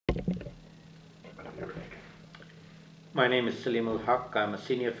My name is Saleemul Huq. I'm a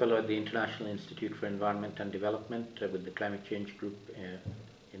senior fellow at the International Institute for Environment and Development with the Climate Change Group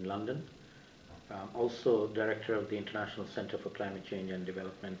in London. I'm also director of the International Center for Climate Change and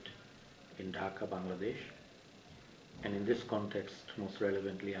Development in Dhaka, Bangladesh. And in this context, most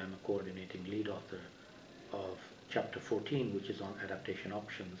relevantly, I'm a coordinating lead author of Chapter 14, which is on adaptation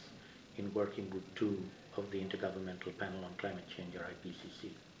options in Working Group 2 of the Intergovernmental Panel on Climate Change, or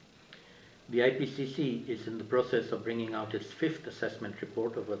IPCC. The IPCC is in the process of bringing out its fifth assessment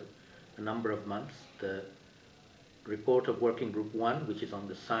report over a number of months. The report of Working Group 1, which is on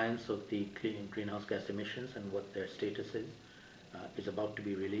the science of the greenhouse gas emissions and what their status is about to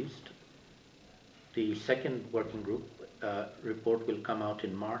be released. The second working group report will come out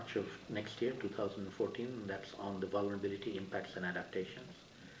in March of next year, 2014, and that's on the vulnerability, impacts, and adaptations.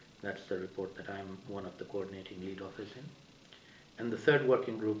 That's the report that I'm one of the coordinating lead authors in. And the third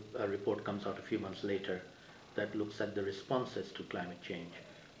working group report comes out a few months later that looks at the responses to climate change,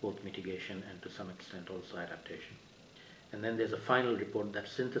 both mitigation and to some extent also adaptation. And then there's a final report that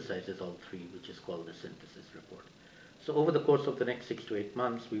synthesizes all three, which is called the synthesis report. So over the course of the next 6 to 8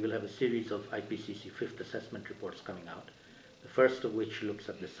 months, we will have a series of IPCC fifth assessment reports coming out, the first of which looks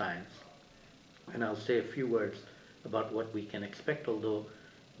at the science. And I'll say a few words about what we can expect, although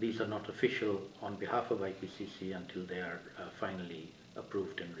these are not official on behalf of IPCC until they are finally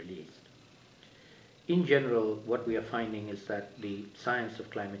approved and released. In general, what we are finding is that the science of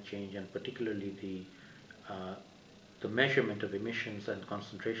climate change, and particularly the measurement of emissions and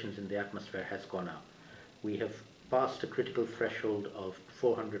concentrations in the atmosphere, has gone up. We have passed a critical threshold of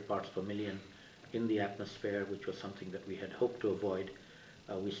 400 parts per million in the atmosphere, which was something that we had hoped to avoid.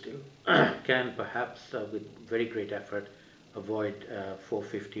 We still can, perhaps with very great effort, avoid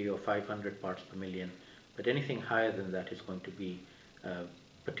 450 or 500 parts per million, but anything higher than that is going to be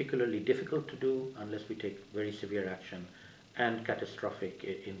particularly difficult to do unless we take very severe action, and catastrophic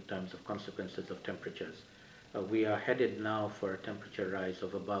in terms of consequences of temperatures. We are headed now for a temperature rise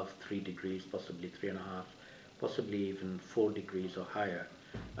of above 3 degrees, possibly 3.5, possibly even 4 degrees or higher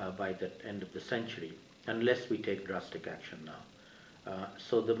by the end of the century, unless we take drastic action now.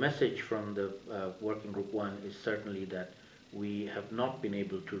 So the message from the Working Group 1 is certainly that we have not been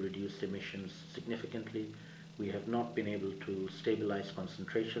able to reduce emissions significantly. We have not been able to stabilize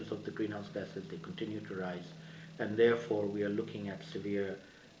concentrations of the greenhouse gases. They continue to rise, and therefore we are looking at severe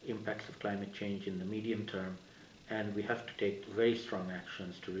impacts of climate change in the medium term, and we have to take very strong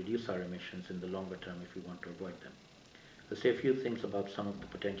actions to reduce our emissions in the longer term if we want to avoid them. I'll say a few things about some of the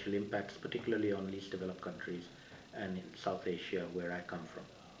potential impacts, particularly on least developed countries and in South Asia, where I come from.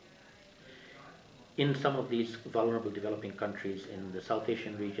 In some of these vulnerable developing countries in the South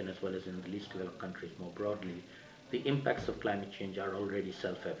Asian region, as well as in the least developed countries more broadly, the impacts of climate change are already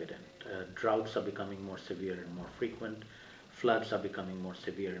self-evident. Droughts are becoming more severe and more frequent. Floods are becoming more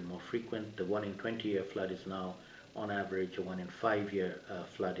severe and more frequent. The 1 in 20-year flood is now, on average, a 1 in 5-year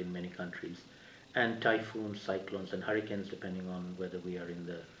flood in many countries. And typhoons, cyclones, and hurricanes, depending on whether we are in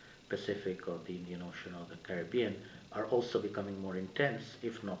the Pacific or the Indian Ocean or the Caribbean, are also becoming more intense,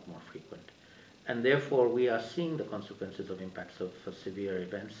 if not more frequent. And therefore, we are seeing the consequences of impacts of severe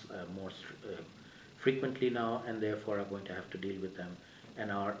events more frequently now, and therefore are going to have to deal with them.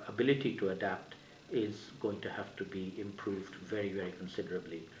 And our ability to adapt is going to have to be improved very, very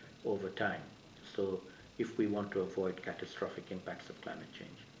considerably over time. So if we want to avoid catastrophic impacts of climate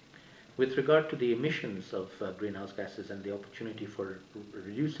change. With regard to the emissions of greenhouse gases and the opportunity for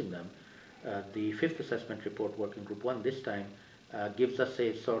reducing them, the fifth assessment report, Working Group 1, this time gives us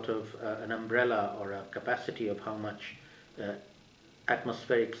a sort of an umbrella or a capacity of how much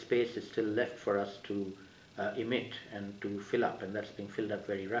atmospheric space is still left for us to emit and to fill up, and that's being filled up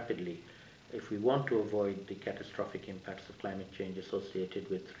very rapidly. If we want to avoid the catastrophic impacts of climate change associated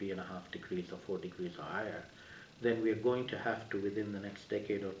with 3.5 degrees or 4 degrees or higher, then we are going to have to, within the next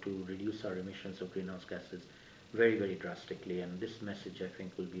decade or two, reduce our emissions of greenhouse gases very, very drastically. And this message, I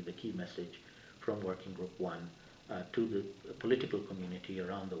think, will be the key message from Working Group 1 to the political community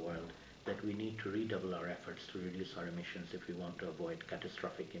around the world, that we need to redouble our efforts to reduce our emissions if we want to avoid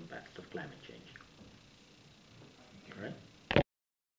catastrophic impacts of climate change. All right?